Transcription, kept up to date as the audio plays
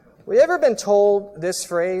Have you ever been told this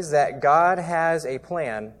phrase that God has a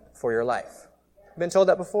plan for your life? Been told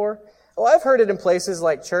that before? Well, I've heard it in places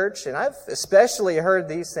like church, and I've especially heard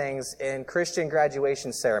these things in Christian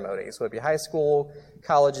graduation ceremonies, whether it be high school,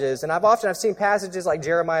 colleges, and I've seen passages like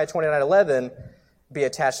Jeremiah 29:11 be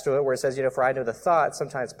attached to it, where it says, for I know the thoughts,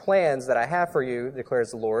 sometimes plans that I have for you,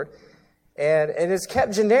 declares the Lord. And it's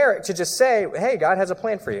kept generic to just say, hey, God has a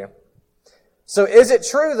plan for you. So is it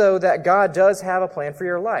true, though, that God does have a plan for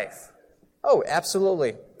your life? Oh,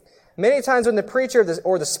 absolutely. Many times when the preacher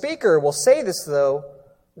or the speaker will say this, though,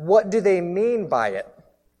 what do they mean by it?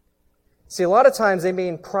 See, a lot of times they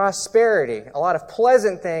mean prosperity. A lot of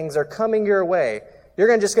pleasant things are coming your way.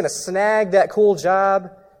 You're just going to snag that cool job.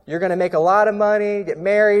 You're going to make a lot of money, get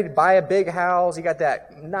married, buy a big house. You got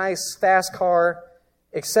that nice, fast car,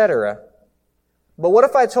 etc. But what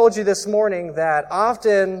if I told you this morning that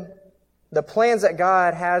often the plans that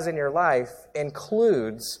God has in your life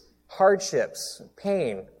includes hardships,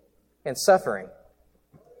 pain, and suffering?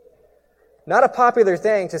 Not a popular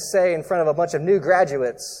thing to say in front of a bunch of new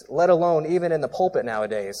graduates, let alone even in the pulpit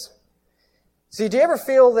nowadays. See, do you ever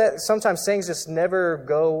feel that sometimes things just never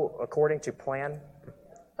go according to plan?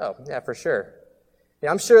 Oh, yeah, for sure.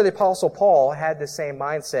 I'm sure the Apostle Paul had the same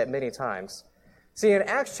mindset many times. See, in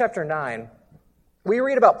Acts chapter 9, we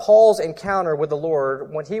read about Paul's encounter with the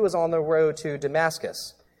Lord when he was on the road to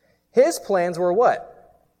Damascus. His plans were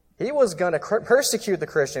what? He was going to persecute the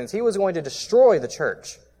Christians. He was going to destroy the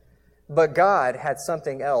church. But God had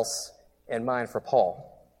something else in mind for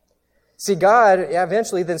Paul. See, God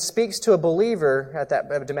eventually then speaks to a believer at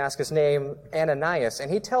that Damascus named Ananias,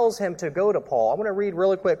 and he tells him to go to Paul. I want to read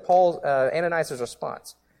really quick Ananias'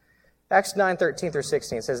 response. Acts 9:13 through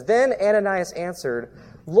 16 says, Then Ananias answered,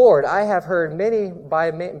 Lord, I heard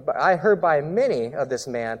by many of this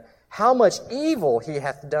man how much evil he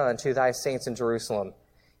hath done to thy saints in Jerusalem.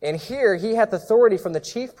 And here he hath authority from the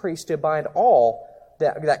chief priest to bind all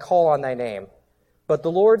that call on thy name. But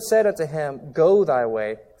the Lord said unto him, Go thy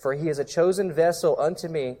way, for he is a chosen vessel unto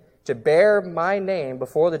me to bear my name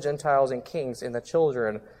before the Gentiles and kings and the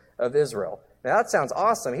children of Israel. Now that sounds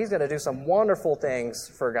awesome. He's going to do some wonderful things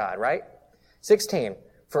for God, right? 16,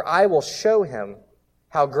 For I will show him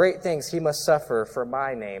how great things he must suffer for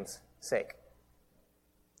my name's sake.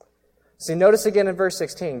 See, notice again in verse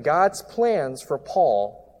 16, God's plans for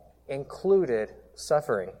Paul included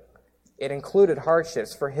suffering. It included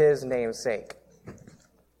hardships for his name's sake.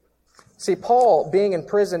 See, Paul being in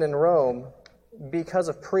prison in Rome because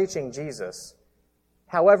of preaching Jesus.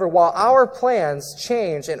 However, while our plans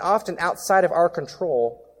change and often outside of our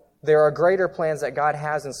control, there are greater plans that God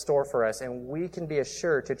has in store for us, and we can be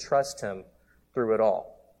assured to trust him through it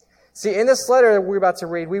all. See, in this letter we're about to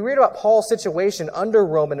read, we read about Paul's situation under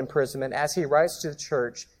Roman imprisonment as he writes to the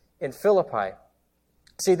church in Philippi.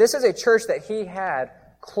 See, this is a church that he had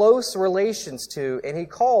close relations to, and he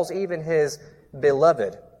calls even his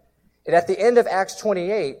beloved. And at the end of Acts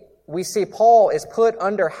 28, we see Paul is put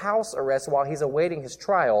under house arrest while he's awaiting his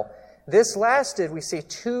trial. This lasted, we see,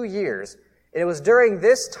 2 years. And it was during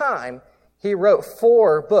this time he wrote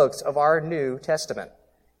 4 books of our New Testament.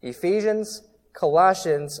 Ephesians,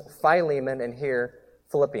 Colossians, Philemon, and here,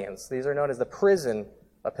 Philippians. These are known as the prison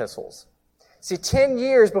epistles. See, 10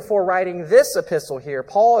 years before writing this epistle here,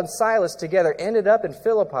 Paul and Silas together ended up in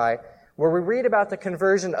Philippi, where we read about the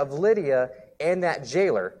conversion of Lydia and that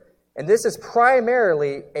jailer. And this is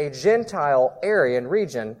primarily a Gentile area and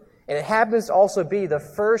region, and it happens to also be the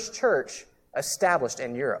first church established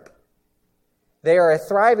in Europe. They are a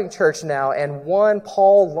thriving church now, and one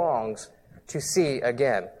Paul longs to see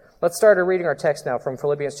again. Let's start reading our text now from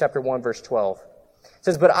Philippians chapter 1, verse 12. It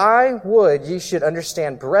says, But I would ye should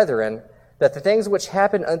understand, brethren, that the things which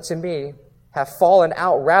happened unto me have fallen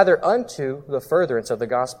out rather unto the furtherance of the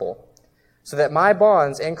gospel, so that my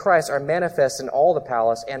bonds in Christ are manifest in all the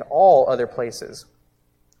palace and all other places.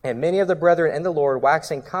 And many of the brethren in the Lord,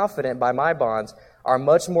 waxing confident by my bonds, are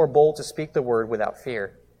much more bold to speak the word without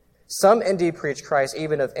fear. Some indeed preach Christ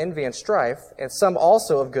even of envy and strife, and some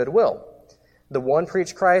also of goodwill. The one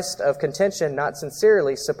preached Christ of contention, not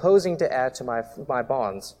sincerely, supposing to add to my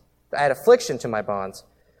bonds, to add affliction to my bonds,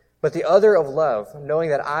 but the other of love, knowing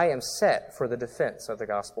that I am set for the defense of the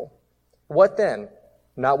gospel. What then?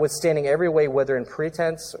 Notwithstanding every way, whether in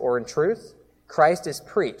pretense or in truth, Christ is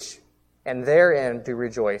preached, and therein do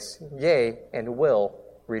rejoice, yea, and will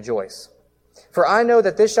rejoice. For I know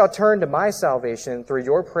that this shall turn to my salvation through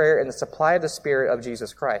your prayer and the supply of the Spirit of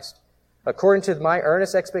Jesus Christ, according to my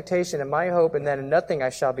earnest expectation and my hope, and that in nothing I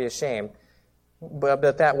shall be ashamed,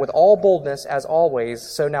 but that with all boldness, as always,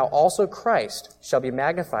 so now also Christ shall be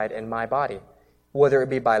magnified in my body, whether it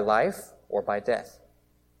be by life or by death.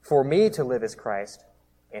 For me to live is Christ,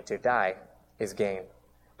 and to die is gain.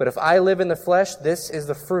 But if I live in the flesh, this is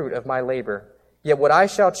the fruit of my labor. Yet what I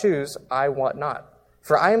shall choose, I want not.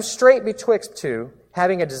 For I am strait betwixt two,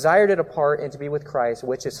 having a desire to depart and to be with Christ,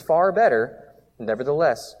 which is far better.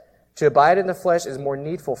 Nevertheless, to abide in the flesh is more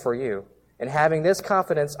needful for you. And having this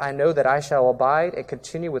confidence, I know that I shall abide and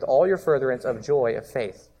continue with all your furtherance of joy of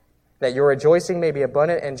faith, that your rejoicing may be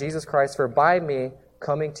abundant in Jesus Christ, for by me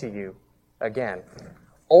coming to you again.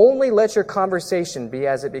 Only let your conversation be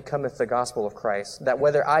as it becometh the gospel of Christ, that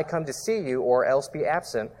whether I come to see you or else be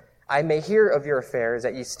absent, I may hear of your affairs,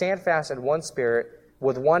 that ye stand fast in one spirit,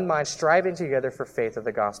 with one mind striving together for faith of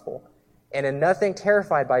the gospel, and in nothing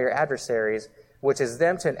terrified by your adversaries, which is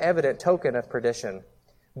them to an evident token of perdition,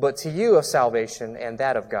 but to you of salvation and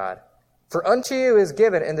that of God. For unto you is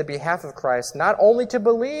given in the behalf of Christ not only to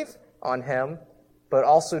believe on him, but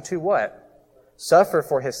also to what? Suffer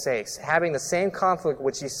for his sakes, having the same conflict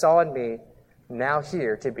which ye saw in me, now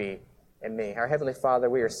here to be in me. Our Heavenly Father,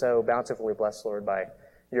 we are so bountifully blessed, Lord, by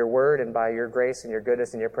your word and by your grace and your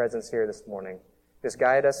goodness and your presence here this morning. Just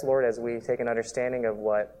guide us, Lord, as we take an understanding of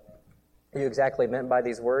what you exactly meant by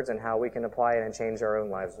these words and how we can apply it and change our own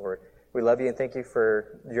lives, Lord. We love you and thank you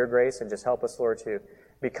for your grace, and just help us, Lord, to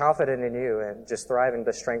be confident in you and just thrive in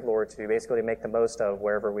the strength, Lord, to basically make the most of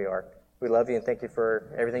wherever we are. We love you and thank you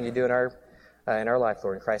for everything you do in our life,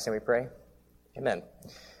 Lord. In Christ's name we pray. Amen.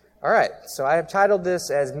 All right, so I have titled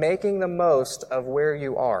this as Making the Most of Where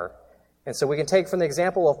You Are. And so we can take from the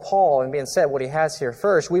example of Paul and being said what he has here.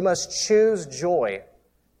 First, we must choose joy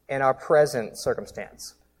in our present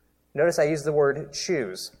circumstance. Notice I use the word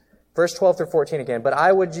choose. Verse 12 through 14 again. But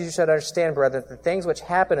I would you should understand, brethren, that the things which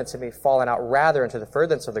happen unto me fallen out rather into the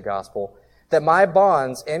furtherance of the gospel, that my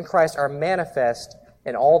bonds in Christ are manifest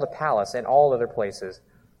in all the palace and all other places.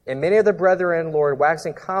 And many of the brethren, Lord,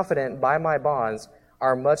 waxing confident by my bonds,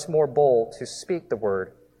 are much more bold to speak the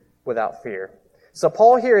word without fear. So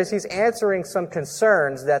Paul here he's answering some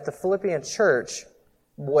concerns that the Philippian church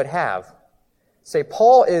would have. Say,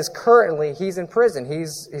 Paul is currently, he's in prison.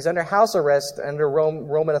 He's under house arrest under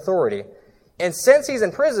Roman authority. And since he's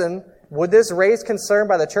in prison, would this raise concern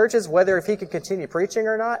by the churches whether if he could continue preaching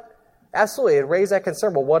or not? Absolutely, it raised that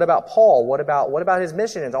concern. But what about Paul? What about his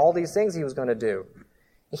mission and all these things he was going to do?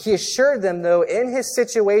 He assured them, though, in his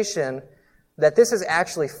situation, that this has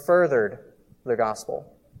actually furthered the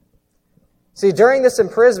gospel. See, during this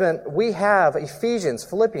imprisonment, we have Ephesians,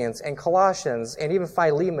 Philippians, and Colossians, and even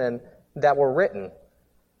Philemon that were written.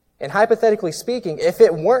 And hypothetically speaking, if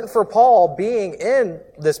it weren't for Paul being in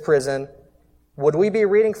this prison, would we be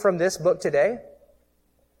reading from this book today?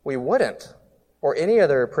 We wouldn't. Or any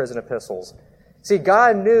other prison epistles. See,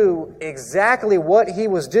 God knew exactly what he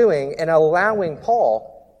was doing in allowing Paul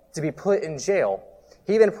to be put in jail.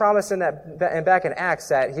 He even promised back in Acts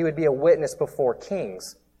that he would be a witness before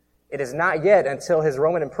kings. It is not yet until his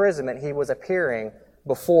Roman imprisonment he was appearing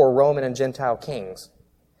before Roman and Gentile kings.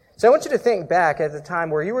 So I want you to think back at the time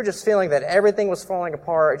where you were just feeling that everything was falling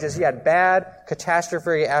apart, just you had bad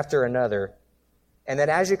catastrophe after another. And then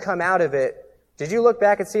as you come out of it, did you look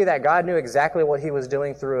back and see that God knew exactly what he was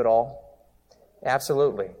doing through it all?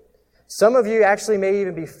 Absolutely. Some of you actually may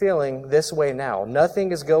even be feeling this way now.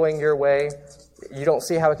 Nothing is going your way. You don't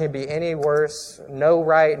see how it can be any worse.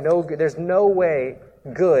 There's no way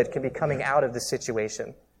good can be coming out of this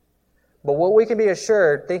situation. But what we can be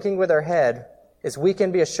assured, thinking with our head, is we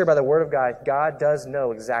can be assured by the Word of God, God does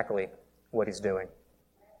know exactly what he's doing.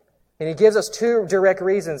 And he gives us two direct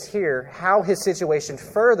reasons here how his situation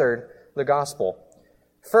furthered the gospel.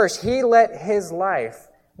 First, he let his life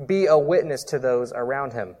be a witness to those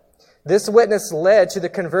around him. This witness led to the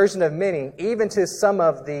conversion of many, even to some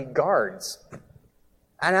of the guards.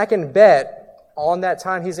 And I can bet on that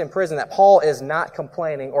time he's in prison that Paul is not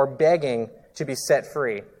complaining or begging to be set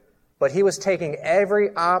free. But he was taking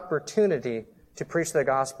every opportunity to preach the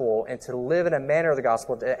gospel and to live in a manner of the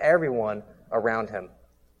gospel to everyone around him.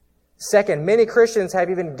 Second, many Christians have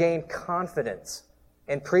even gained confidence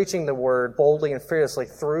in preaching the word boldly and fearlessly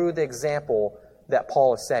through the example that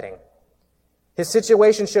Paul is setting. His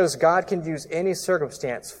situation shows God can use any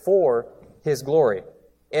circumstance for his glory.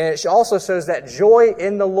 And it also shows that joy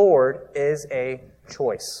in the Lord is a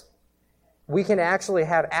choice. We can actually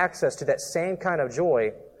have access to that same kind of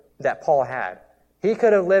joy that Paul had. He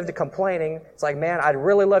could have lived complaining. It's like, man, I'd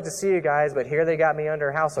really love to see you guys, but here they got me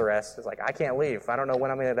under house arrest. It's like, I can't leave. I don't know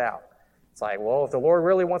when I'm going to get out. It's like, well, if the Lord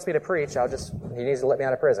really wants me to preach, he needs to let me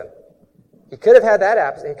out of prison. He could have had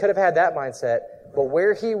that mindset, but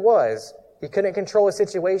where he was, he couldn't control his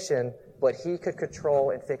situation, but he could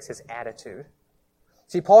control and fix his attitude.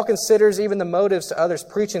 See, Paul considers even the motives to others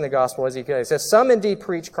preaching the gospel as he goes. He says, some indeed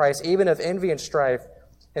preach Christ even of envy and strife,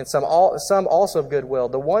 and some also of goodwill.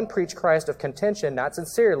 The one preach Christ of contention, not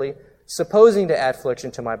sincerely, supposing to add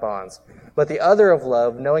affliction to my bonds, but the other of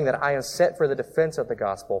love, knowing that I am set for the defense of the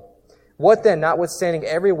gospel. What then, notwithstanding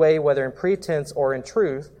every way, whether in pretense or in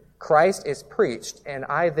truth, Christ is preached, and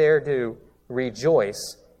I there do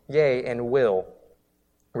rejoice, yea, and will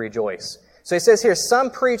rejoice. So he says here,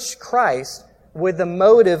 some preach Christ with the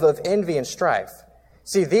motive of envy and strife.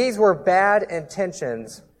 See, these were bad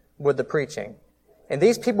intentions with the preaching. And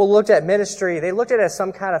these people looked at ministry, they looked at it as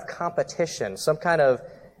some kind of competition, some kind of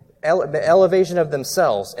elevation of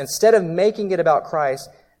themselves. Instead of making it about Christ,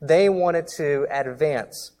 they wanted to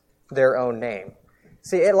advance their own name.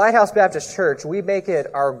 See, at Lighthouse Baptist Church, we make it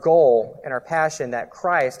our goal and our passion that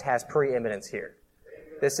Christ has preeminence here.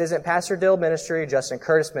 This isn't Pastor Dill ministry, Justin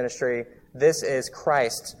Curtis ministry. This is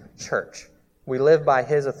Christ's church. We live by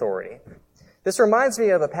his authority. This reminds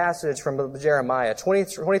me of a passage from Jeremiah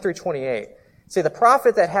 23:28. See, the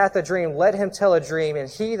prophet that hath a dream, let him tell a dream, and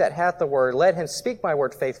he that hath the word, let him speak my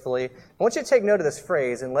word faithfully. I want you to take note of this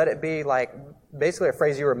phrase and let it be like basically a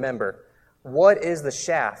phrase you remember. What is the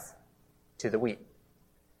chaff to the wheat?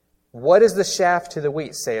 What is the chaff to the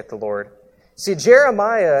wheat, saith the Lord? See,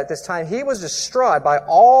 Jeremiah at this time, he was distraught by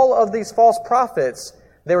all of these false prophets.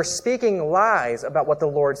 They were speaking lies about what the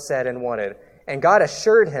Lord said and wanted. And God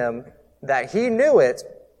assured him that he knew it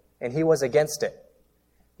and he was against it.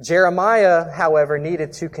 Jeremiah, however,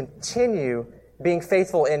 needed to continue being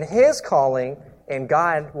faithful in his calling, and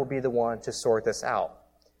God will be the one to sort this out.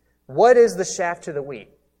 What is the chaff to the wheat?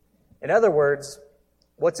 In other words,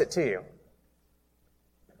 what's it to you?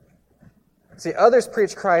 See, others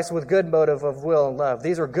preach Christ with good motive of will and love.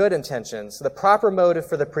 These were good intentions. The proper motive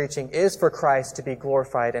for the preaching is for Christ to be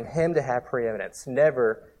glorified and him to have preeminence,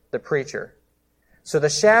 never the preacher. So the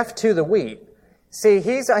chaff to the wheat. See,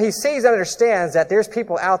 he sees and understands that there's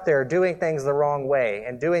people out there doing things the wrong way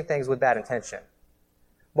and doing things with bad intention.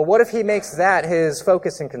 But what if he makes that his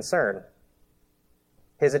focus and concern?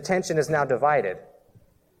 His attention is now divided.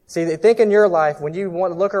 See, think in your life, when you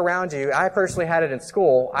want to look around you, I personally had it in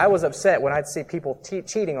school, I was upset when I'd see people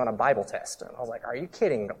cheating on a Bible test. And I was like, are you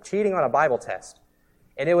kidding? Cheating on a Bible test.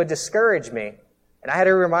 And it would discourage me. And I had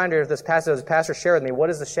a reminder of this passage the pastor shared with me,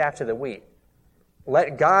 what is the chaff to the wheat?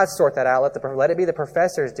 Let God sort that out. Let it be the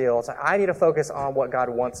professor's deal. It's like, I need to focus on what God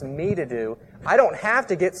wants me to do. I don't have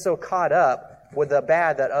to get so caught up with the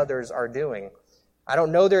bad that others are doing. I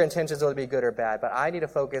don't know their intentions whether to be good or bad, but I need to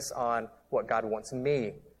focus on what God wants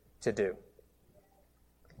me to do.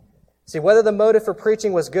 See, whether the motive for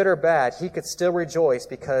preaching was good or bad, he could still rejoice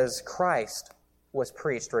because Christ was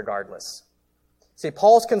preached regardless. See,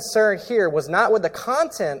 Paul's concern here was not with the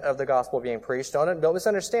content of the gospel being preached. Don't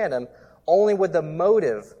misunderstand him. Only with the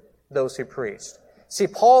motive those who preached. See,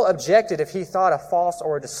 Paul objected if he thought a false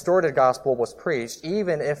or a distorted gospel was preached,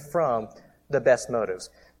 even if from the best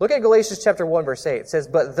motives. Look at Galatians chapter 1, verse 8. It says,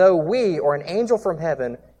 but though we or an angel from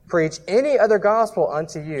heaven preach any other gospel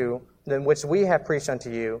unto you than which we have preached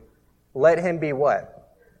unto you, let him be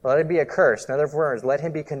what? Let him be accursed. In other words, let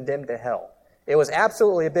him be condemned to hell. It was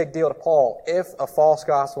absolutely a big deal to Paul if a false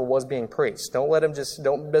gospel was being preached.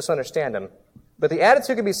 Don't misunderstand him. But the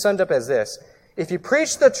attitude can be summed up as this. If you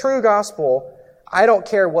preach the true gospel, I don't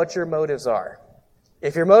care what your motives are.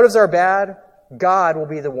 If your motives are bad, God will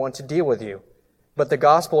be the one to deal with you. But the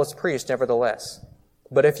gospel is preached nevertheless.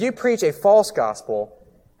 But if you preach a false gospel,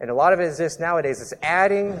 and a lot of it is this nowadays, it's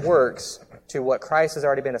adding works to what Christ has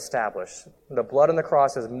already been established. The blood on the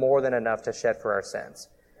cross is more than enough to shed for our sins.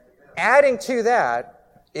 Adding to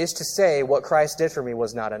that is to say what Christ did for me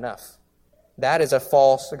was not enough. That is a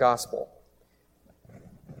false gospel.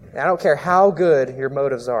 I don't care how good your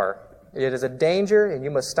motives are. It is a danger, and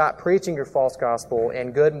you must stop preaching your false gospel,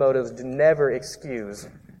 and good motives do never excuse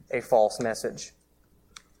a false message.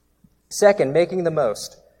 Second, making the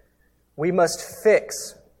most. We must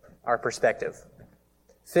fix our perspective.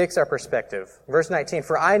 Fix our perspective. Verse 19,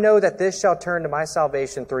 for I know that this shall turn to my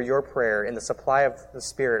salvation through your prayer in the supply of the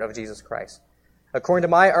Spirit of Jesus Christ, according to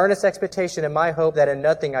my earnest expectation and my hope that in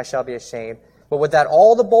nothing I shall be ashamed, but with that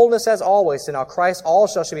all the boldness as always, and now Christ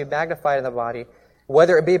also shall be magnified in the body,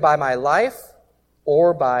 whether it be by my life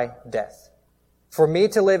or by death. For me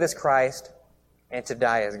to live is Christ, and to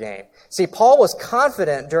die is gain. See, Paul was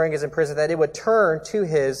confident during his imprisonment that it would turn to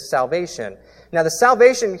his salvation. Now, the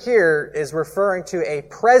salvation here is referring to a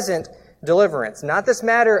present deliverance, not this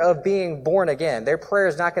matter of being born again. Their prayer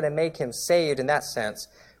is not going to make him saved in that sense.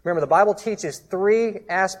 Remember, the Bible teaches three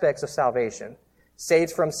aspects of salvation.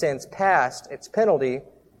 Saved from sins past, its penalty,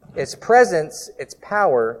 its presence, its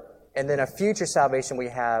power, and then a future salvation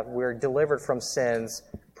we're delivered from sin's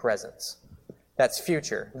presence. That's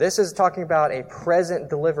future. This is talking about a present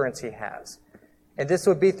deliverance he has. And this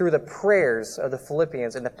would be through the prayers of the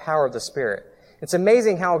Philippians and the power of the Spirit. It's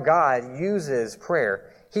amazing how God uses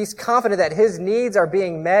prayer. He's confident that his needs are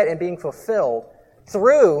being met and being fulfilled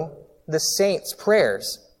through the saints'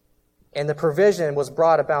 prayers. And the provision was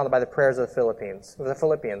brought about by the prayers of the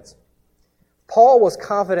Philippians. Paul was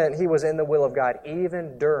confident he was in the will of God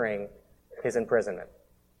even during his imprisonment.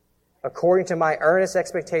 According to my earnest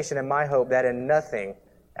expectation and my hope that in nothing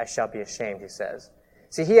I shall be ashamed, he says.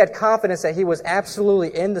 See, he had confidence that he was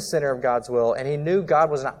absolutely in the center of God's will, and he knew God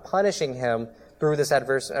was not punishing him through this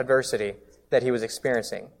adversity that he was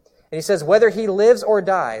experiencing. And he says, whether he lives or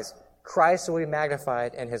dies, Christ will be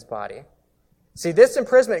magnified in his body. See, this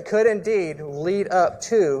imprisonment could indeed lead up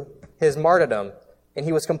to his martyrdom, and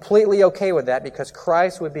he was completely okay with that because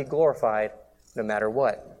Christ would be glorified no matter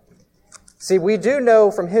what. See, we do know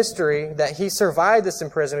from history that he survived this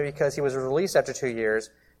imprisonment because he was released after 2 years,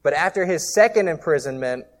 but after his second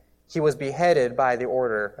imprisonment, he was beheaded by the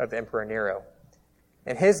order of Emperor Nero.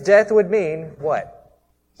 And his death would mean what?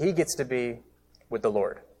 He gets to be with the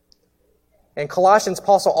Lord. In Colossians,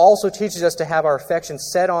 Paul also teaches us to have our affections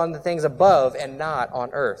set on the things above and not on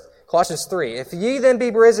earth. Colossians 3, if ye then be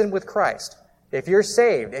risen with Christ, if you're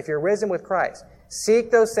saved, if you're risen with Christ, seek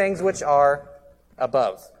those things which are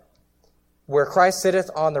above, where Christ sitteth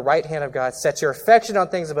on the right hand of God. Set your affection on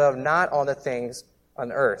things above, not on the things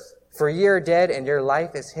on earth. For ye are dead, and your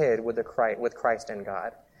life is hid with Christ in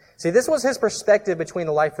God. See, this was his perspective between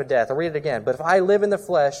the life and death. I'll read it again. But if I live in the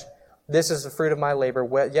flesh, this is the fruit of my labor,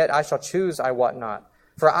 yet I shall choose I wot not.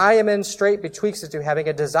 For I am in strait betwixt the two, having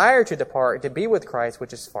a desire to depart, to be with Christ,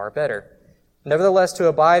 which is far better. Nevertheless, to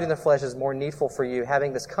abide in the flesh is more needful for you.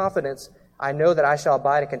 Having this confidence, I know that I shall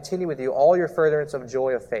abide and continue with you all your furtherance of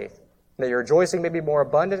joy of faith, that your rejoicing may be more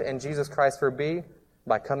abundant in Jesus Christ for me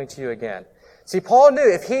by coming to you again. See, Paul knew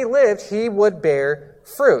if he lived, he would bear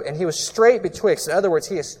fruit, and he was strait betwixt. In other words,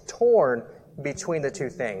 he is torn between the two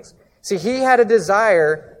things. See, he had a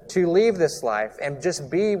desire to leave this life and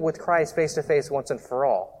just be with Christ face to face once and for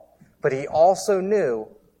all. But he also knew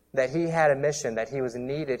that he had a mission, that he was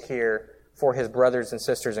needed here for his brothers and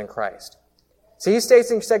sisters in Christ. See, he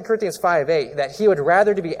states in 2 Corinthians 5:8 that he would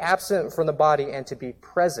rather to be absent from the body and to be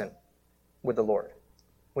present with the Lord.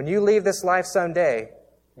 When you leave this life someday,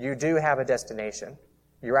 you do have a destination.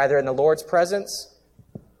 You're either in the Lord's presence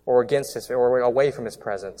or away from his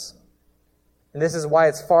presence. And this is why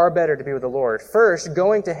it's far better to be with the Lord. First,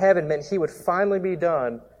 going to heaven meant he would finally be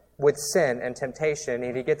done with sin and temptation,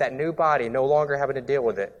 and he'd get that new body, no longer having to deal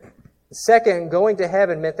with it. Second, going to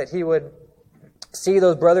heaven meant that he would see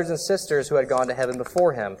those brothers and sisters who had gone to heaven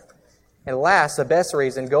before him. And last, the best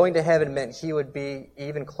reason, going to heaven meant he would be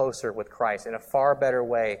even closer with Christ in a far better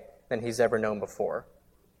way than he's ever known before.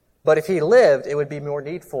 But if he lived, it would be more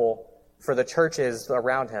needful for the churches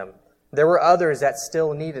around him. There were others that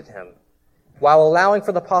still needed him. While allowing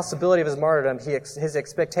for the possibility of his martyrdom, his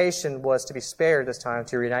expectation was to be spared this time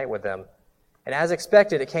to reunite with them. And as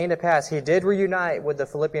expected, it came to pass, he did reunite with the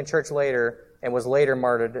Philippian church later and was later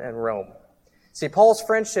martyred in Rome. See, Paul's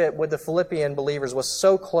friendship with the Philippian believers was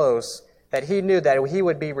so close that he knew that he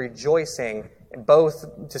would be rejoicing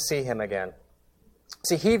both to see him again.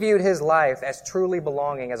 See, he viewed his life as truly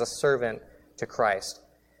belonging as a servant to Christ.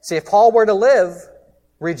 See, if Paul were to live,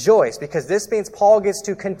 rejoice, because this means Paul gets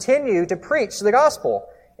to continue to preach the gospel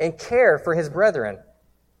and care for his brethren.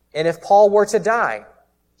 And if Paul were to die,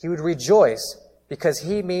 he would rejoice because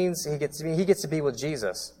he gets to be with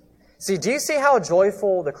Jesus. See, do you see how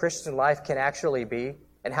joyful the Christian life can actually be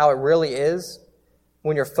and how it really is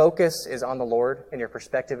when your focus is on the Lord and your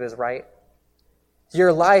perspective is right?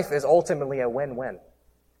 Your life is ultimately a win-win.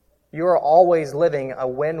 You are always living a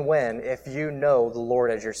win-win if you know the Lord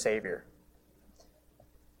as your Savior.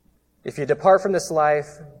 If you depart from this life,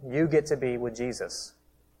 you get to be with Jesus.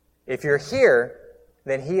 If you're here,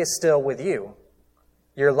 then He is still with you.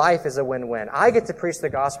 Your life is a win-win. I get to preach the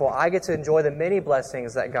gospel. I get to enjoy the many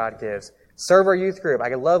blessings that God gives. Serve our youth group.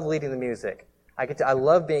 I love leading the music. I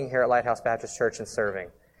love being here at Lighthouse Baptist Church and serving.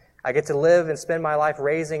 I get to live and spend my life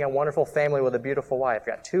raising a wonderful family with a beautiful wife. I've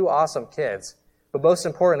got 2 awesome kids. But most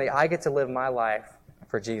importantly, I get to live my life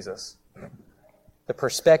for Jesus. The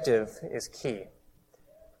perspective is key.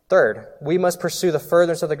 Third, we must pursue the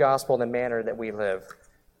furtherance of the gospel in the manner that we live.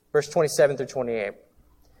 Verse 27 through 28.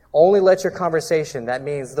 Only let your conversation, that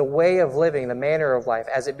means the way of living, the manner of life,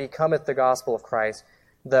 as it becometh the gospel of Christ,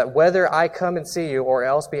 that whether I come and see you or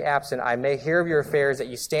else be absent, I may hear of your affairs, that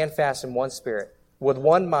you stand fast in one spirit, with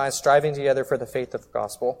one mind, striving together for the faith of the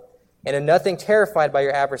gospel, and in nothing terrified by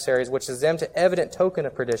your adversaries, which is them to evident token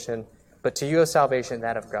of perdition, but to you of salvation,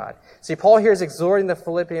 that of God. See, Paul here is exhorting the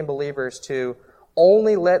Philippian believers to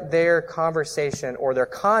only let their conversation or their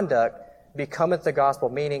conduct becometh the gospel,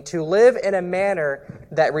 meaning to live in a manner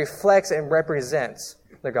that reflects and represents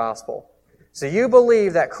the gospel. So you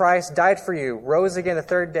believe that Christ died for you, rose again the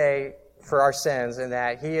third day for our sins, and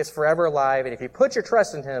that He is forever alive, and if you put your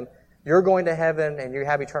trust in Him, you're going to heaven and you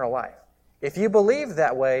have eternal life. If you believe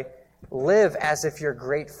that way, live as if you're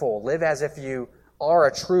grateful. Live as if you are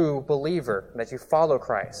a true believer, that you follow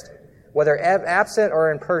Christ. Whether absent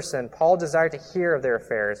or in person, Paul desired to hear of their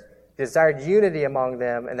affairs. He desired unity among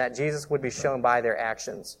them, and that Jesus would be shown by their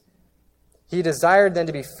actions. He desired them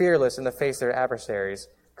to be fearless in the face of their adversaries,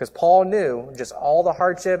 because Paul knew just all the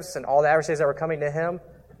hardships and all the adversaries that were coming to him,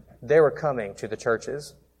 they were coming to the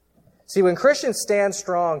churches. See, when Christians stand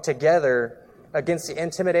strong together against the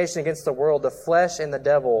intimidation against the world, the flesh, and the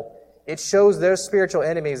devil, it shows those spiritual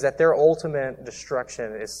enemies that their ultimate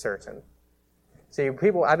destruction is certain. See,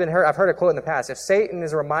 people, I've heard a quote in the past: if Satan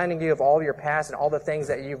is reminding you of all your past and all the things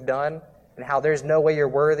that you've done and how there's no way you're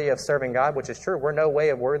worthy of serving God, which is true, we're no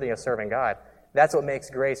way worthy of serving God, that's what makes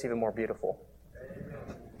grace even more beautiful.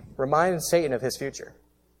 Remind Satan of his future.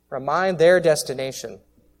 Remind their destination.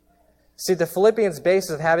 See, the Philippians'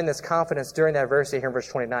 basis of having this confidence during that verse here in verse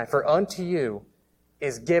 29, for unto you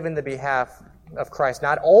is given the behalf of Christ,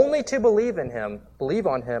 not only to believe on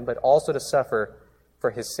Him, but also to suffer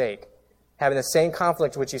for His sake, having the same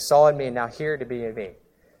conflict which you saw in me, now here to be in me.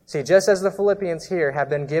 See, just as the Philippians here have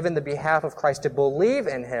been given the behalf of Christ to believe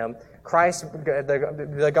in Him, Christ,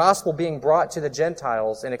 the gospel being brought to the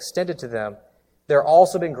Gentiles and extended to them, they're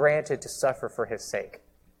also been granted to suffer for His sake.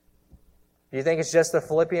 Do you think it's just the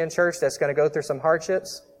Philippian church that's going to go through some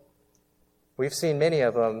hardships? We've seen many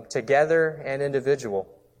of them, together and individual.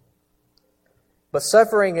 But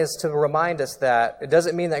suffering is to remind us that it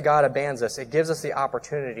doesn't mean that God abandons us. It gives us the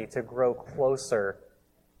opportunity to grow closer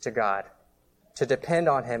to God, to depend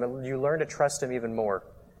on Him, and you learn to trust Him even more.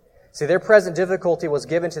 See, their present difficulty was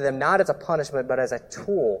given to them not as a punishment, but as a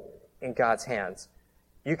tool in God's hands.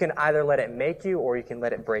 You can either let it make you or you can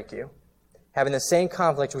let it break you. Having the same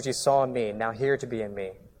conflict which you saw in me, now here to be in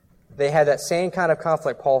me. They had that same kind of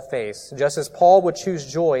conflict Paul faced. Just as Paul would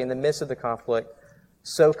choose joy in the midst of the conflict,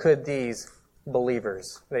 so could these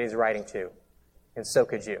believers that he's writing to, and so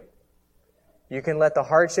could you. You can let the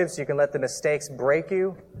hardships, you can let the mistakes break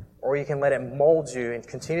you, or you can let it mold you and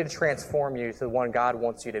continue to transform you to the one God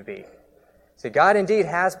wants you to be. See, God indeed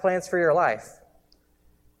has plans for your life,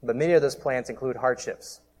 but many of those plans include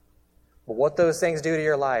hardships. But what those things do to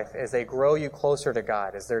your life is they grow you closer to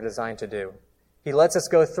God, as they're designed to do. He lets us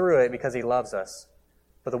go through it because He loves us.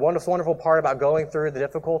 But the wonderful part about going through the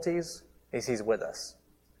difficulties is He's with us.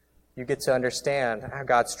 You get to understand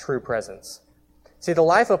God's true presence. See, the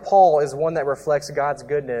life of Paul is one that reflects God's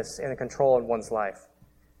goodness and control in one's life.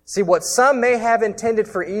 See, what some may have intended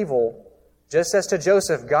for evil, just as to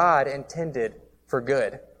Joseph, God intended for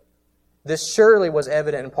good. This surely was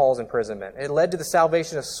evident in Paul's imprisonment. It led to the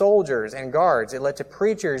salvation of soldiers and guards. It led to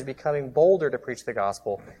preachers becoming bolder to preach the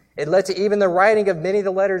gospel. It led to even the writing of many of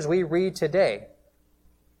the letters we read today.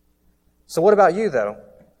 So what about you, though?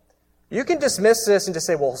 You can dismiss this and just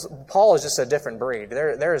say, well, Paul is just a different breed.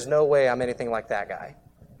 There is no way I'm anything like that guy.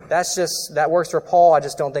 That works for Paul. I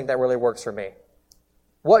just don't think that really works for me.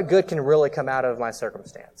 What good can really come out of my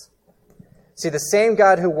circumstance? See, the same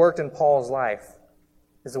God who worked in Paul's life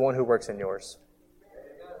is the one who works in yours.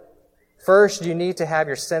 First, you need to have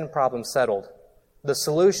your sin problem settled. The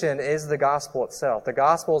solution is the gospel itself. The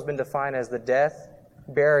gospel has been defined as the death,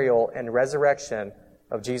 burial, and resurrection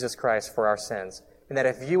of Jesus Christ for our sins. And that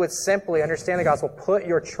if you would simply understand the gospel, put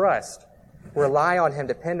your trust, rely on Him,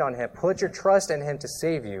 depend on Him, put your trust in Him to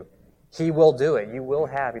save you, He will do it. You will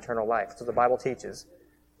have eternal life. That's what the Bible teaches.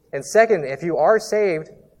 And second, if you are saved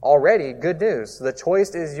already, good news. The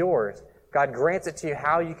choice is yours. God grants it to you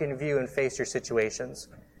how you can view and face your situations.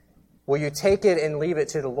 Will you take it and leave it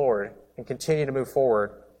to the Lord and continue to move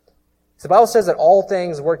forward? So the Bible says that all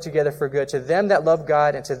things work together for good to them that love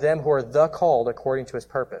God and to them who are the called according to His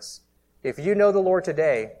purpose. If you know the Lord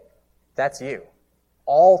today, that's you.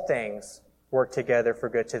 All things work together for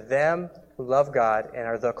good to them who love God and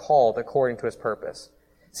are the called according to His purpose.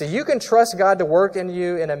 So you can trust God to work in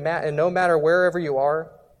you in no matter wherever you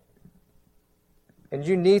are. And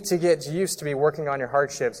you need to get used to be working on your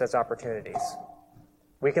hardships as opportunities.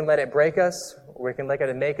 We can let it break us, or we can let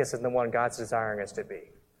it make us into the one God's desiring us to be.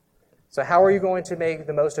 So how are you going to make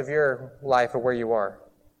the most of your life or where you are?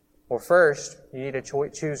 Well, first, you need to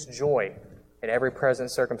choose joy in every present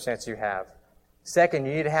circumstance you have. Second,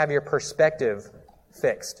 you need to have your perspective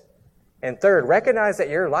fixed. And third, recognize that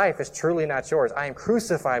your life is truly not yours. I am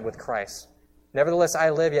crucified with Christ. Nevertheless,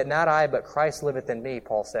 I live, yet not I, but Christ liveth in me,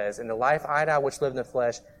 Paul says. In the life I now which live in the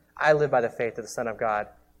flesh, I live by the faith of the Son of God,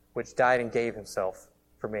 which died and gave himself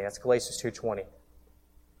for me. That's Galatians 2:20.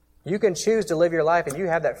 You can choose to live your life, and you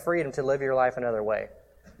have that freedom to live your life another way.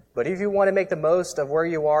 But if you want to make the most of where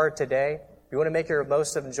you are today, if you want to make your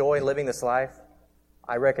most of joy living this life,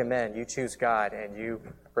 I recommend you choose God and you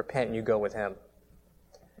repent and you go with him.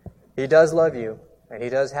 He does love you, and he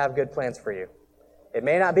does have good plans for you. It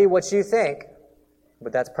may not be what you think,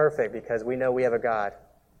 but that's perfect because we know we have a God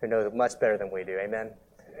who knows much better than we do. Amen?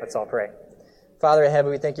 Let's all pray. Father in heaven,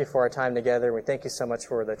 we thank you for our time together. We thank you so much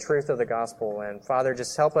for the truth of the gospel. And Father,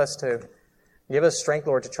 just help us to give us strength,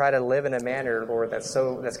 Lord, to try to live in a manner, Lord, that's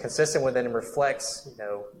consistent with it and reflects,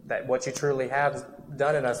 that what you truly have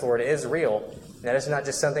done in us, Lord, is real. And that it's not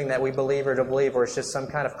just something that we believe or don't believe, or it's just some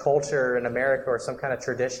kind of culture in America or some kind of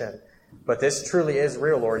tradition. But this truly is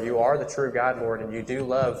real, Lord. You are the true God, Lord, and you do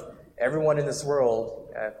love everyone in this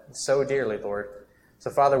world so dearly, Lord. So,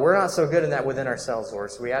 Father, we're not so good in that within ourselves, Lord.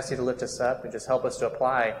 So we ask you to lift us up and just help us to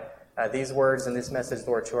apply these words and this message,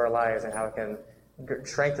 Lord, to our lives and how it can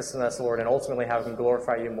strengthen us, Lord, and ultimately how it can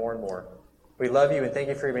glorify you more and more. We love you and thank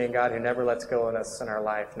you for being God who never lets go of us in our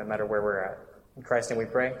life, no matter where we're at. In Christ's name we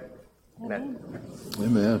pray. Amen.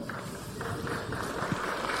 Amen.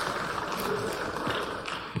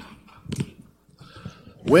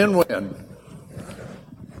 Win-win.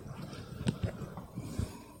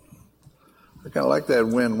 I kind of like that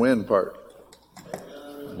win-win part.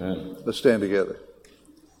 Let's stand together.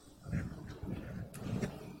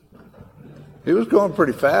 He was going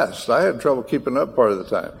pretty fast. I had trouble keeping up part of the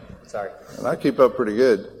time. Sorry. And I keep up pretty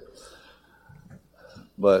good.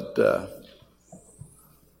 But no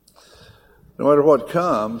matter what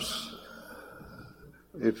comes,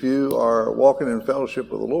 if you are walking in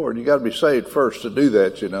fellowship with the Lord, you got to be saved first to do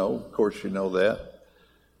that, Of course, you know that.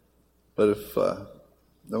 But if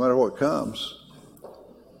no matter what comes,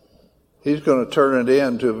 he's going to turn it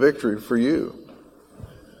into a victory for you.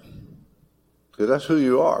 Because that's who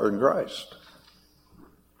you are in Christ.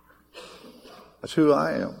 That's who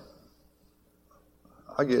I am.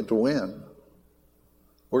 I get to win.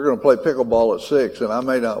 We're going to play pickleball at 6, and I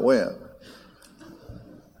may not win.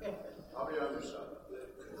 I'll be on your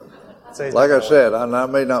side. Like I said, I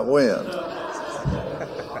may not win.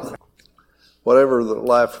 Whatever the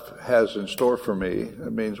life has in store for me,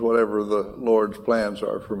 it means whatever the Lord's plans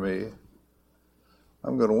are for me,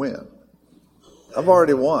 I'm going to win. I've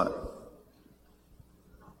already won.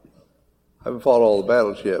 I haven't fought all the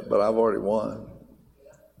battles yet, but I've already won.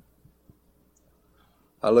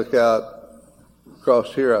 I look out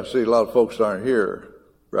across here, I see a lot of folks that aren't here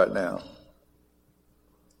right now.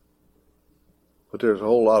 But there's a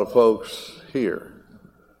whole lot of folks here.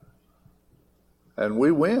 And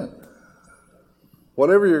we win.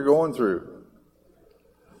 Whatever you're going through.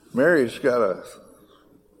 Mary's got a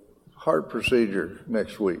heart procedure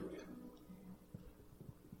next week.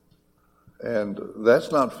 And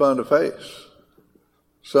that's not fun to face.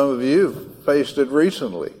 Some of you faced it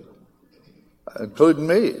recently, including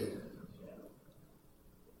me.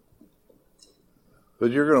 But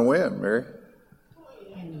you're going to win, Mary.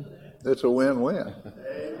 It's a win-win.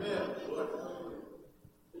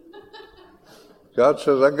 God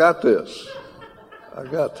says, I got this. I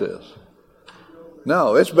got this.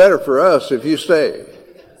 No, it's better for us if you stay.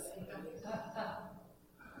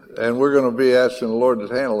 And we're going to be asking the Lord to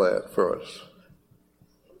handle that for us.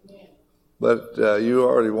 But you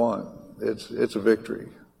already won. It's a victory.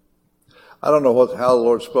 I don't know how the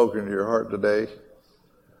Lord's spoken to your heart today,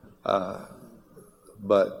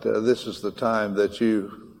 but this is the time that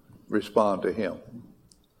you respond to Him.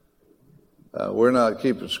 We're not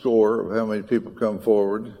keeping score of how many people come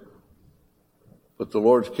forward, but the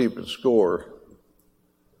Lord's keeping score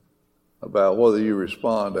about whether you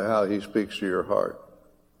respond to how He speaks to your heart.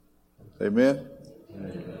 Amen?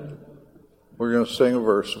 Amen. We're going to sing a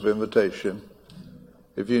verse of invitation.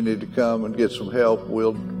 If you need to come and get some help,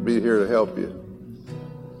 we'll be here to help you.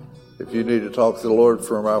 If you need to talk to the Lord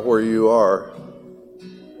from where you are,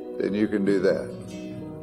 then you can do that.